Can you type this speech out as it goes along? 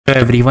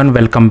Everyone,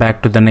 welcome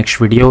back to the next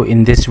video.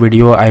 In this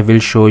video I will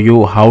show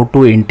you how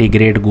to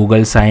integrate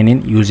Google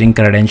sign-in using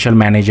Credential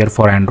Manager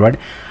for Android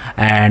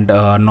and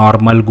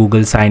normal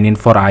Google sign-in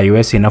for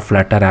iOS in a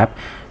Flutter app.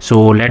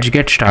 So let's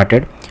get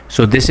started.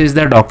 So this is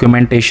the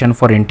documentation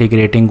for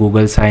integrating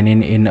Google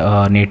sign-in in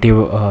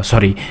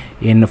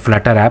in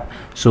Flutter app.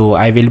 So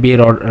I will be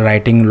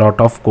writing a lot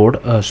of code.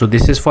 So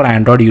this is for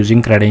Android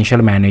using Credential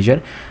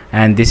Manager,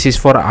 and this is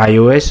for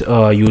iOS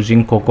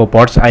using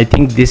CocoaPods. I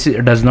think this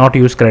does not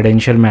use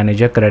Credential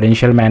Manager.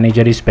 Credential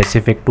Manager is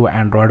specific to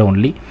Android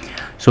only.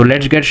 So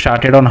let's get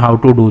started on how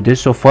to do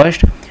this. So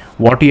first,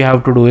 what you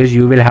have to do is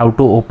you will have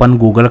to open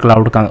Google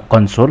Cloud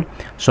Console.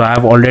 So I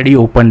have already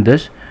opened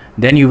this.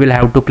 Then you will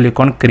have to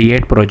click on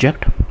create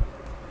project.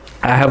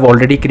 I have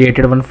already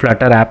created one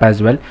Flutter app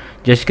as well.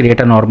 Just create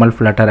a normal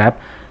Flutter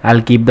app.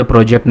 I'll keep the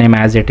project name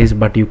as it is,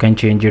 but you can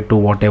change it to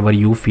whatever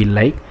you feel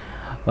like.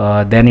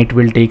 Then it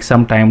will take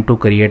some time to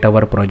create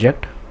our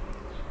project.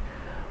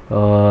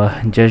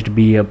 Just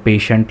be a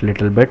patient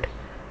little bit.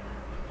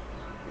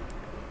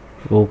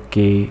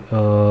 Okay,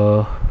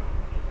 I'm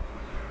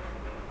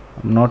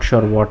not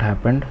sure what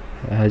happened.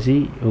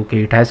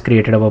 Okay, it has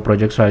created our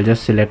project, so I'll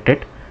just select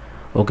it.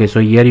 Okay, so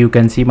here you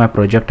can see my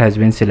project has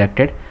been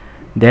selected.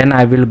 Then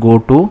I will go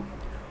to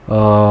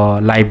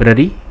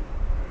library.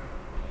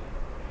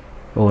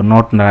 Oh,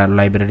 not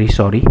library,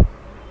 sorry.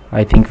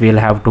 I think we'll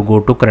have to go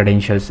to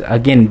credentials.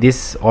 Again,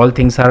 this all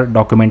things are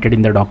documented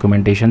in the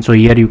documentation. So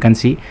here you can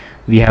see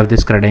we have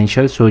this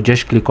credentials. So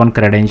just click on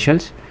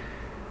credentials,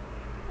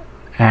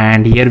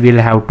 and here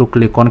we'll have to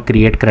click on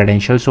create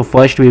credentials. So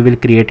first we will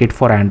create it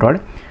for Android.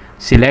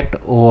 Select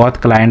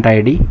OAuth client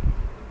ID.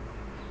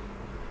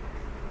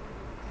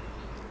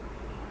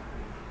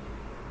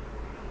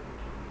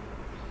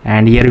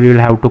 And here we will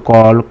have to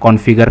call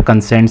configure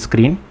consent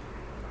screen,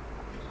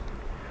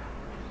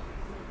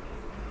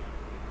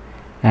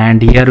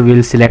 and here we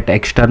will select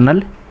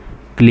external,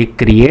 click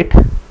create.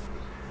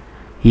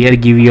 Here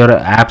give your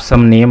app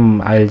some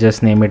name. I'll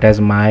just name it as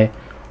my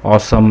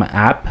awesome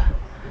app.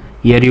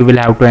 Here you will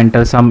have to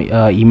enter some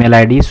email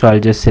ID, so I'll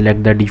just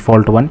select the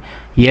default one.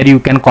 Here you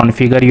can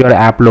configure your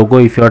app logo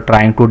if you are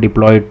trying to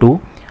deploy it to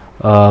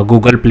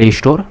Google Play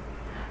Store.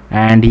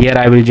 And here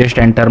I will just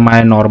enter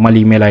my normal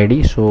email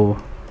ID. So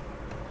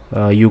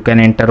you can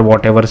enter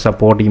whatever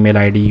support email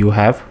ID you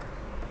have.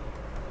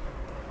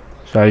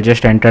 So I'll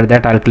just enter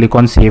that. I'll click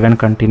on save and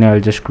continue.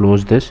 I'll just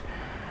close this.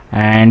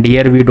 And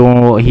here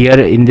here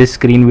in this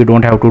screen we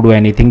don't have to do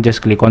anything.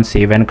 Just click on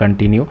save and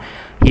continue.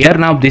 Here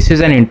now this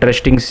is an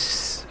interesting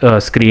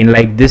screen.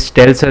 Like this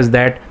tells us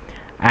that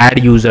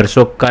add user.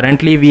 So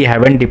currently we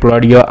haven't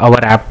deployed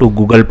our app to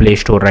Google Play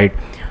Store, right?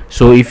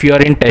 So if you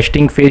are in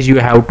testing phase, you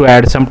have to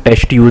add some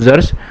test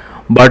users.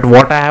 But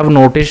what I have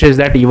noticed is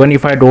that even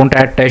if I don't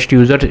add test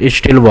users, it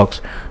still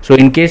works. So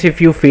in case if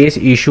you face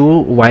issue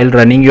while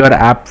running your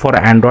app for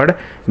Android,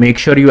 make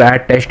sure you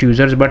add test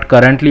users. But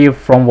currently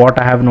from what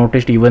I have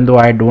noticed, even though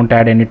I don't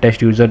add any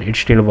test user, it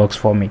still works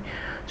for me.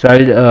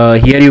 So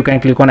here you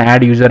can click on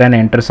add user and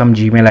enter some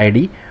Gmail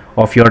ID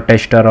of your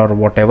tester or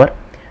whatever.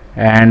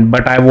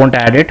 But I won't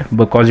add it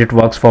because it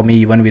works for me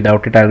even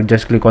without it. I'll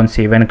just click on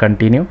save and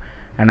continue,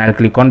 and I'll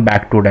click on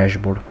back to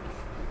dashboard.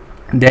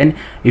 Then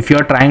if you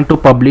are trying to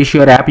publish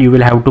your app, you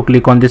will have to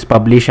click on this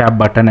publish app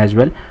button as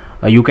well.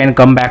 You can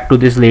come back to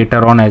this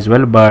later on as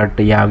well, but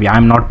yeah,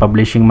 I'm not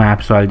publishing my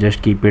app, so I'll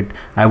just keep it.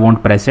 I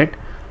won't press it.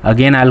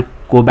 Again, I'll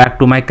go back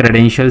to my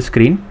credential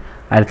screen.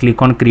 I'll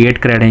click on create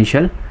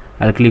credential.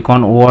 I'll click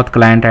on OAuth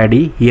client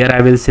ID. Here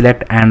I will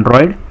select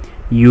Android.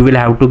 You will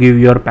have to give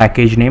your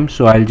package name.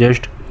 So I'll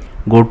just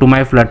go to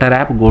my Flutter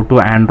app, go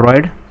to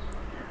Android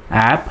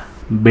app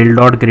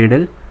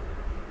build.gradle,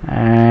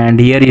 and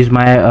here is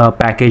my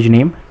package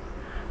name.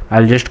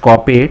 I'll just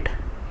copy it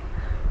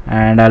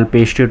and I'll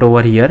paste it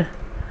over here.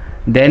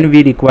 Then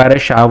we require a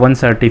SHA-1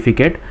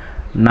 certificate.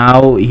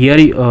 Now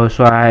here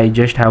so I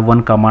just have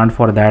one command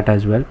for that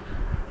as well.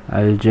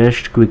 I'll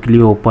just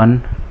quickly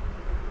open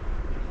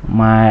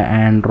my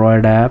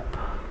Android app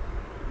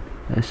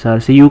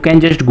src. You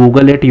can just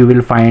Google it, you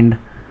will find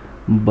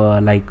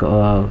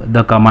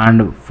the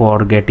command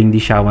for getting the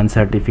SHA-1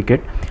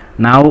 certificate.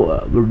 Now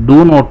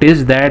do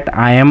notice that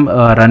I am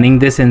running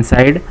this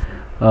inside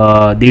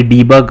the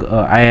debug.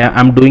 I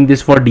am doing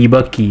this for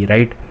debug key,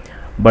 right?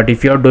 But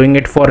if you are doing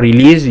it for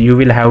release, you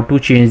will have to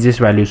change this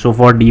value. So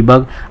for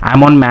debug,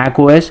 I'm on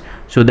macOS,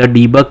 so the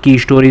debug key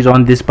store is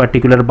on this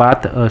particular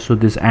path. So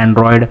this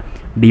Android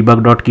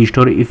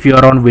debug.keystore. If you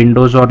are on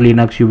Windows or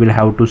Linux, you will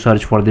have to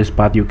search for this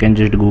path. You can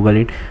just Google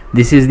it.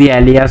 This is the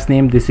alias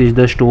name, this is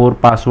the store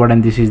password,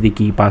 and this is the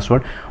key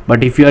password.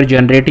 But if you are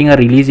generating a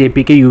release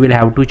APK, you will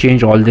have to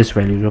change all these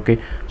values.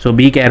 Okay, so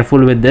be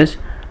careful with this.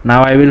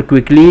 Now I will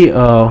quickly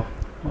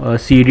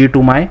cd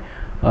to my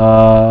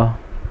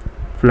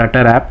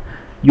Flutter app.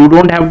 You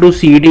don't have to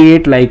cd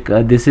it, like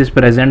this is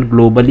present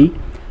globally,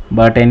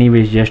 but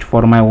anyways, just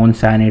for my own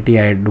sanity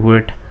I do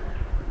it.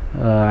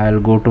 I'll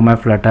go to my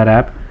Flutter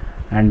app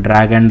and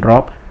drag and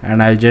drop,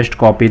 and I'll just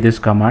copy this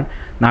command.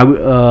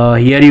 Now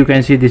here you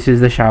can see this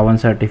is the SHA-1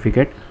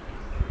 certificate.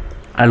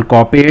 I'll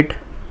copy it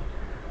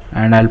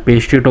and I'll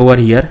paste it over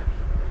here.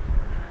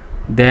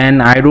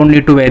 Then I don't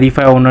need to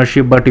verify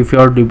ownership, but if you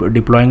are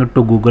deploying it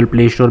to Google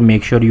Play Store,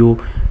 make sure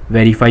you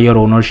verify your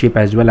ownership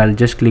as well. I'll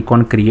just click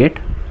on create.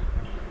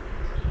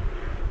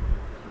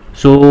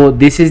 So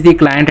this is the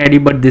client ID,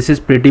 but this is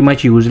pretty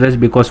much useless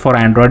because for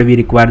Android we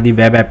require the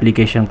web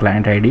application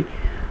client ID.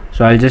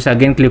 So I'll just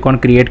again click on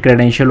create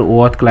credential,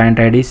 OAuth client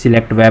ID,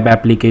 select web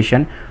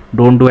application,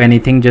 don't do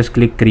anything, just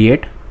click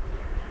create,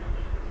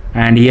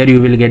 and here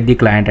you will get the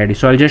client ID.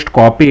 So I'll just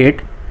copy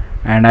it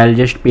and I'll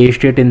just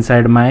paste it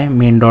inside my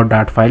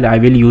main.dart file. I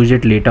will use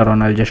it later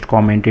on, I'll just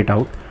comment it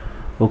out.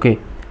 Okay,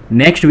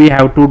 next we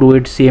have to do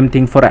it same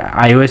thing for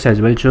iOS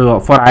as well. So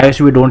for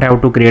iOS we don't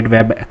have to create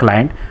web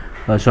client.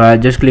 So I'll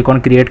just click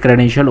on create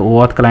credential,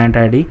 OAuth client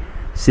ID,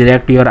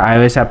 select your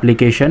iOS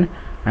application,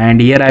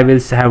 and here I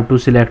will have to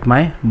select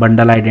my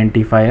bundle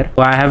identifier.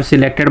 So I have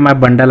selected my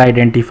bundle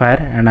identifier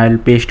and I'll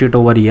paste it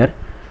over here.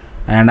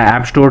 And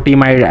App Store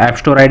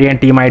ID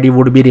and team ID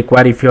would be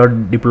required if you are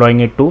deploying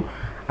it to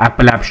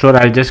Apple App Store.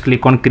 I'll just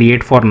click on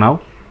create for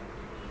now,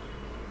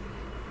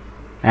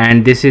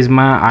 and this is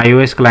my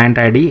iOS client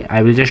ID.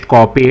 I will just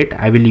copy it,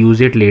 I will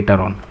use it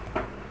later on.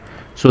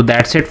 So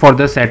that's it for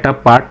the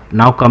setup part.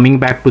 Now coming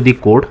back to the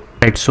code.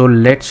 Right, so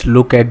let's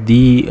look at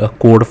the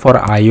code for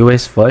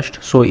iOS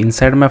first. So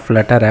inside my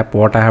Flutter app,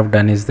 what I have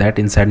done is that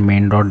inside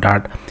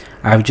main.dart,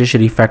 I have just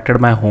refactored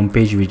my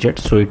homepage widget.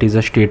 So it is a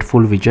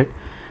stateful widget,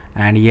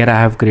 and here I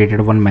have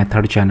created one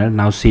method channel.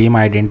 Now same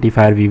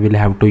identifier we will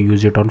have to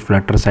use it on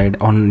Flutter side,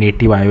 on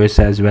native iOS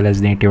as well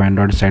as native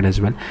Android side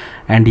as well.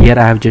 And here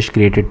I have just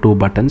created two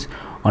buttons.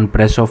 On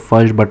press of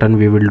first button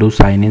we will do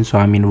sign in, so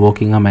I'm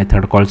invoking a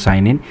method called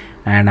sign in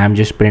and I'm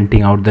just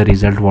printing out the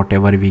result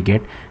whatever we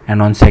get.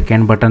 And on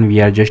second button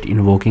we are just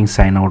invoking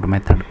sign out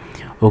method.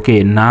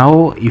 Okay,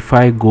 now if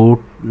I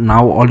go,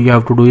 now all you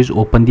have to do is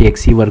open the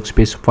XE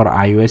workspace for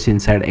iOS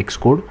inside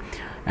Xcode,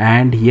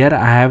 and here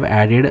I have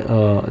added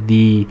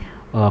the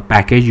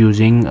package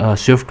using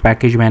Swift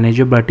package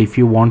manager, but if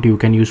you want you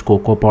can use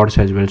CocoaPods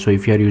as well. So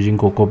if you are using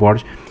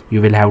CocoaPods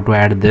you will have to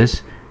add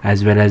this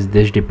as well as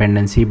this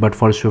dependency, but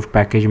for Swift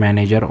package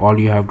manager all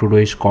you have to do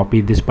is copy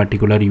this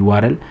particular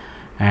URL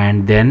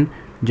and then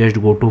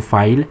just go to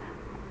file,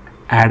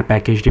 add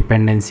package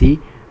dependency,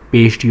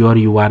 paste your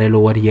URL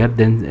over here.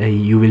 Then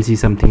you will see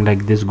something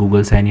like this,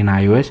 Google sign in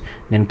iOS.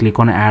 Then click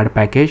on add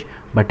package,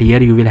 but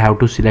here you will have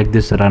to select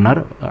this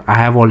runner. I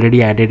have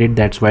already added it,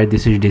 that's why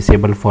this is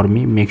disabled for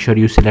me. Make sure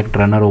you select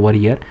runner over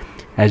here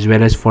as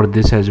well as for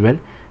this as well,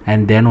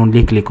 and then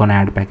only click on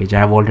add package. I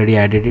have already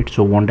added it,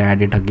 so won't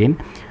add it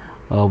again.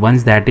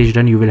 Once that is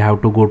done, you will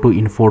have to go to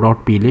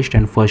info.plist,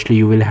 and firstly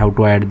you will have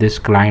to add this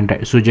client.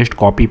 So just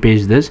copy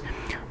paste this,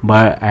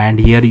 and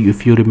here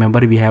if you remember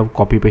we have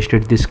copy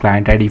pasted this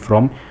client ID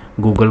from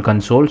Google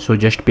console, so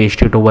just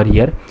paste it over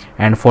here.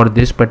 And for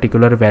this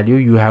particular value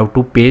you have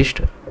to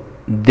paste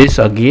this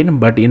again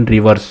but in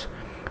reverse.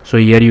 So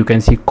here you can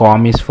see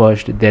com is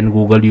first, then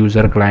Google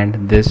user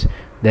client this,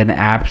 then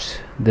apps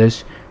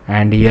this,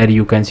 and here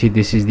you can see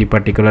this is the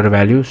particular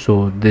value.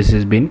 So this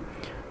has been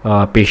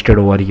pasted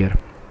over here.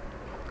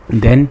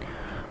 Then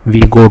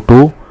we go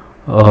to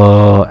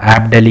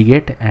app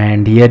delegate,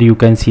 and here you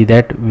can see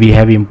that we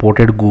have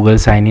imported Google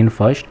sign in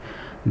first.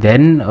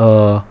 Then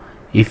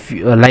if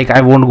like I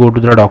won't go to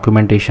the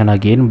documentation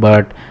again,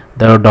 but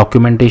the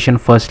documentation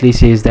firstly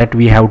says that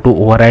we have to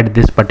override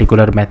this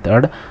particular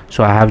method.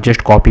 So I have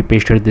just copy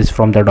pasted this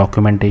from the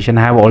documentation.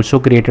 I have also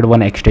created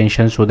one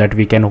extension so that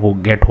we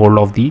can get hold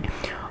of the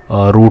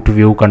root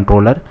view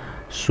controller.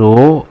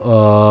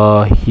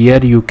 So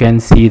here you can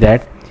see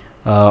that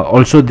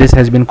also this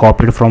has been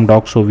copied from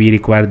doc, so we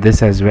require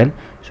this as well.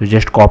 So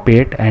just copy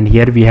it, and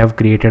here we have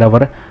created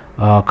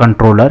our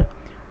controller.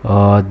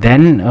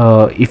 Then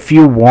if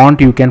you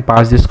want you can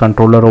pass this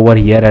controller over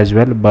here as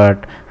well,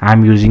 but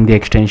I'm using the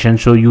extension,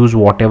 so use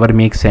whatever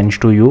makes sense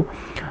to you.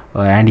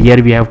 And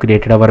here we have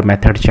created our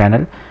method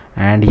channel,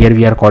 and here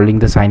we are calling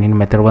the sign in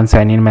method. One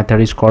sign in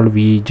method is called,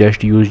 we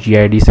just use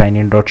gid sign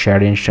in dot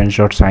shared instance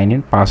dot sign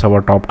in, pass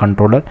our top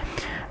controller,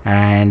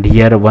 and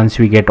here once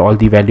we get all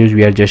the values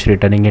we are just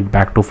returning it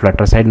back to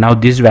Flutter side. Now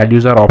these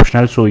values are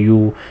optional, so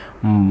you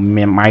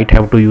might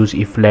have to use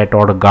if let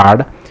or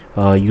guard,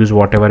 use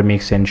whatever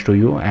makes sense to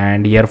you.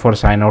 And here for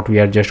sign out we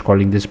are just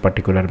calling this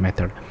particular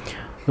method.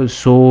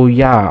 So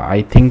yeah,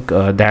 I think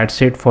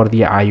that's it for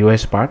the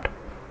iOS part.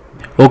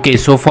 Okay,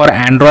 so for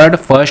Android,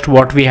 first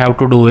what we have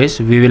to do is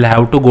we will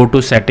have to go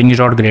to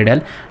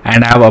settings.gradle,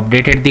 and I have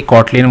updated the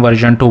Kotlin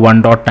version to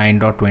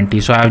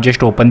 1.9.20. so I have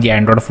just opened the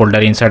Android folder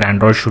inside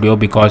Android Studio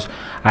because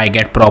I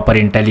get proper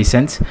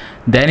IntelliSense.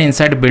 Then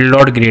inside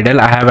build.gradle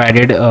I have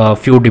added a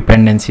few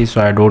dependencies,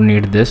 so I don't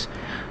need this.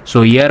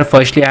 So here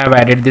firstly I have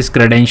added this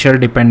credential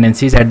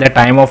dependencies. At the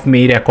time of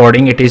me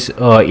recording it is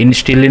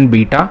still in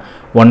beta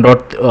 1.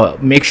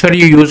 Make sure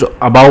you use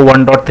above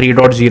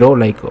 1.3.0,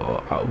 like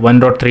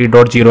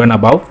 1.3.0 and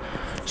above.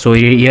 So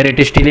here it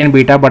is still in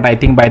beta, but I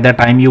think by the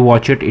time you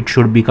watch it it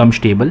should become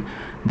stable.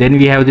 Then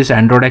we have this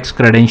Android X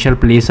credential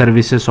play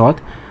services auth.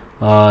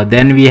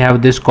 Then we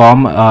have this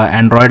com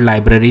Android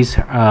libraries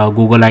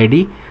Google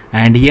ID,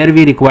 And here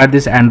we require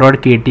this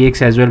Android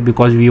KTX as well,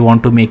 because we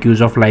want to make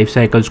use of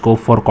lifecycle scope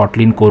for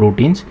Kotlin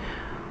coroutines.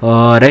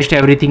 Rest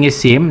everything is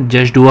same.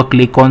 Just do a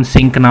click on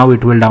sync now,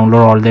 it will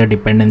download all the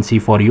dependency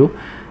for you.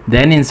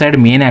 Then inside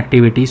main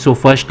activity, so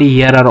firstly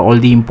here are all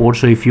the imports,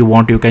 so if you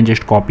want you can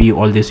just copy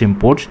all these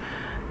imports.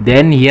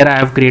 Then here I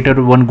have created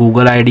one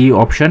Google ID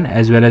option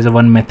as well as a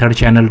one method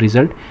channel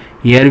result.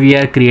 Here we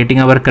are creating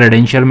our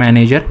credential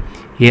manager.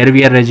 Here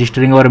we are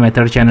registering our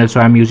method channel, so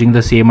I'm using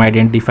the same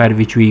identifier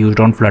which we used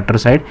on Flutter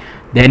side.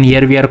 Then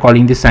here we are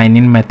calling the sign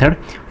in method.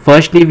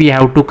 Firstly we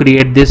have to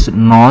create this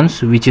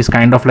nonce, which is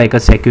kind of like a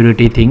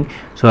security thing,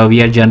 so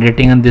we are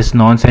generating this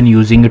nonce and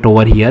using it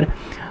over here.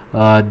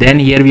 Then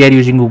here we are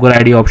using Google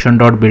ID option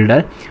dot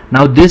builder.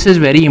 Now this is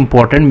very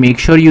important, make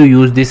sure you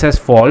use this as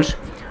false,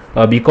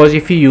 because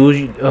if you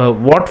use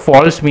what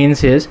false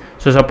means is,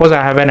 so suppose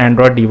I have an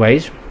Android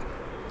device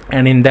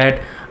and in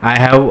that I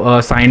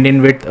have signed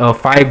in with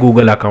 5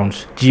 Google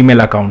accounts,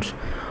 Gmail accounts.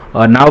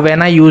 Now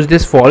when I use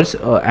this false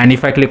and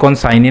if I click on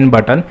sign in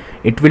button,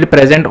 it will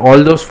present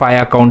all those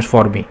 5 accounts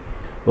for me.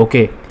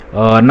 Okay,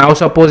 now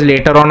suppose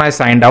later on I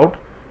signed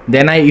out,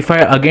 then if I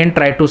again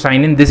try to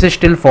sign in, this is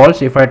still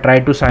false. If I try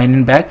to sign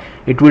in back,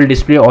 it will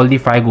display all the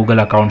 5 Google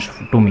accounts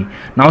to me.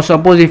 Now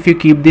suppose if you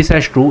keep this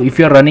as true, if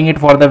you are running it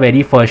for the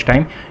very first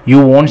time,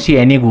 you won't see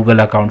any Google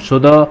account. So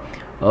the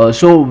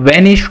so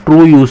when is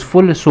true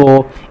useful?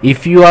 So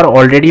if you are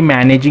already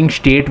managing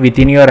state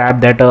within your app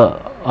that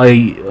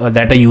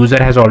a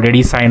user has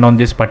already signed on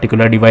this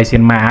particular device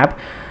in my app,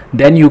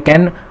 then you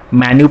can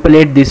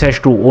manipulate this as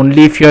true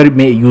only if you are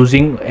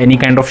using any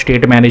kind of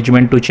state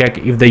management to check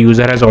if the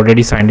user has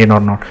already signed in or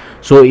not.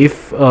 So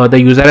if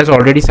the user has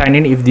already signed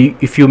in,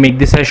 if you make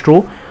this as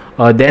true,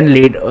 then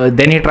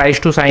he tries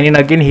to sign in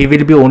again, he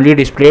will be only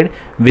displayed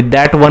with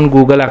that one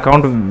Google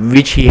account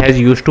which he has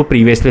used to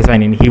previously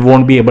sign in. He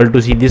won't be able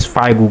to see these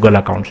 5 Google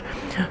accounts.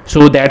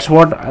 So that's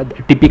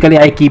what typically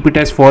I keep it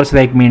as false,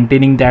 like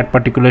maintaining that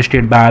particular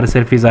state by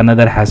ourselves is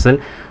another hassle,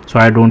 so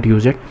I don't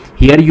use it.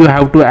 Here you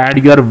have to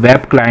add your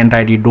web client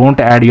ID,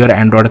 don't add your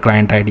Android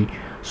client ID,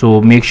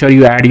 so make sure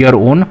you add your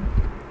own.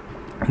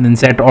 And then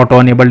set auto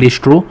enabled is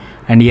true,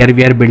 and here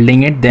we are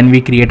building it. Then we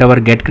create our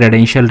get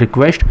credential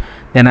request.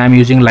 Then I'm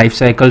using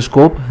lifecycle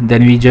scope.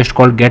 Then we just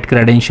call get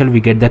credential, we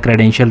get the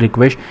credential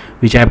request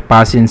which I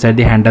pass inside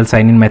the handle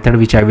sign in method,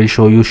 which I will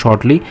show you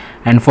shortly.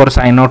 And for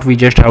sign out we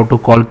just have to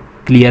call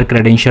clear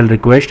credential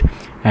request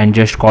and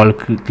just call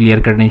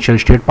clear credential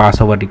state,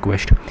 pass our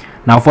request.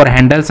 Now for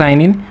handle sign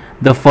in,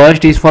 the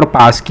first is for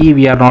passkey,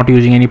 we are not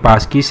using any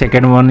passkey.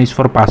 Second one is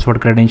for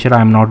password credential, I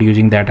am not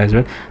using that as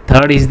well.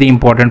 Third is the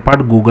important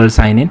part, Google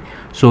sign in.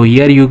 So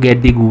here you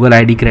get the Google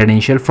ID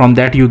credential, from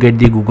that you get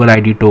the Google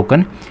ID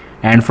token,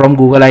 and from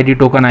Google ID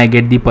token I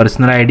get the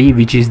personal ID,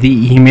 which is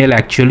the email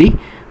actually,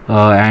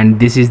 and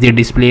this is the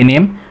display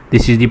name,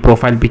 this is the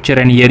profile picture,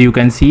 and here you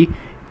can see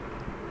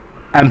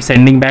I'm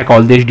sending back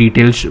all these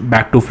details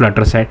back to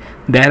Flutter side.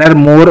 There are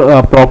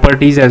more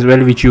properties as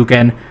well which you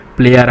can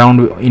play around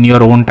in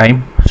your own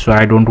time, so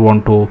I don't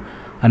want to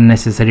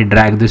unnecessarily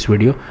drag this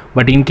video,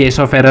 but in case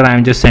of error I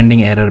am just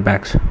sending error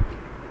backs.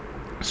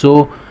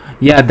 So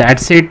yeah,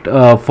 that's it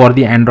for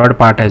the Android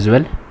part as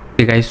well.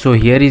 Okay guys, so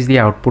here is the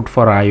output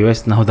for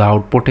iOS. Now the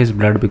output is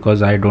blurred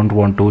because I don't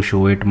want to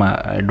show it,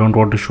 I don't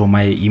want to show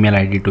my email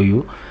ID to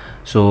you.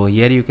 So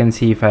here you can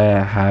see if I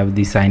have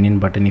the sign in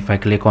button, if I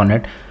click on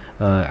it,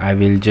 I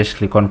will just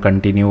click on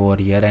continue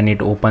over here and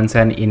it opens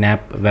an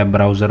in-app web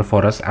browser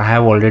for us. I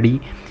have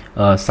already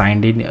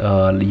signed in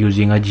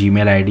using a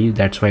Gmail ID,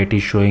 that's why it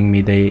is showing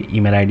me the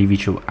email ID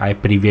which I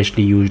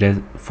previously used as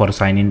for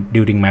sign in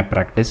during my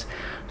practice.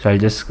 So I'll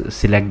just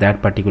select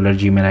that particular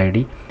Gmail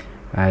ID,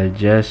 I'll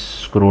just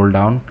scroll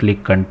down,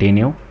 click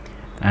continue,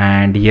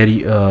 and here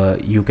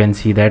you can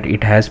see that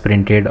it has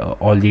printed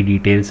all the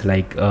details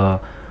like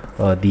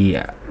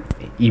the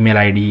email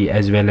ID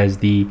as well as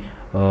the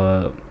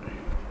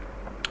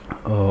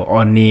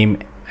or name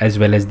as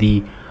well as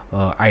the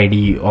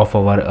ID of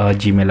our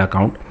Gmail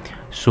account.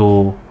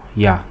 So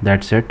yeah,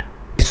 that's it.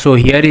 So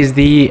here is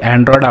the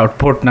Android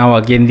output. Now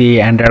again the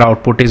Android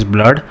output is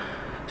blurred,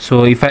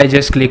 so if I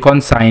just click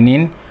on sign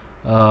in,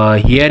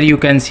 here you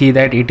can see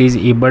that it is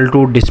able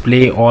to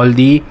display all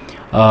the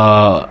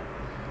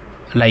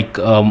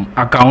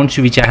accounts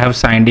which I have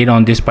signed in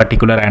on this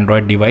particular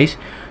Android device.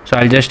 So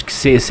I'll just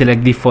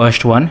select the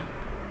first one,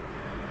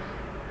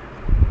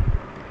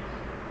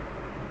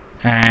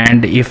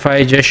 and if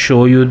I just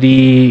show you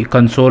the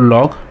console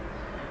log,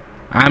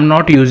 I'm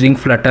not using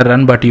Flutter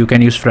run, but you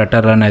can use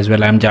Flutter run as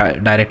well. I'm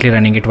directly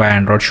running it via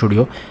Android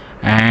Studio,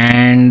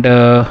 and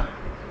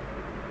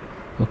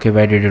okay,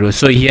 where did it go?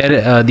 So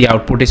here the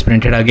output is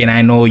printed. Again,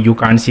 I know you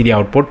can't see the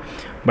output,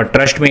 but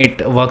trust me,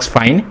 it works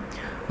fine.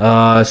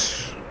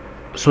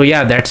 So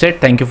yeah, that's it.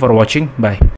 Thank you for watching. Bye.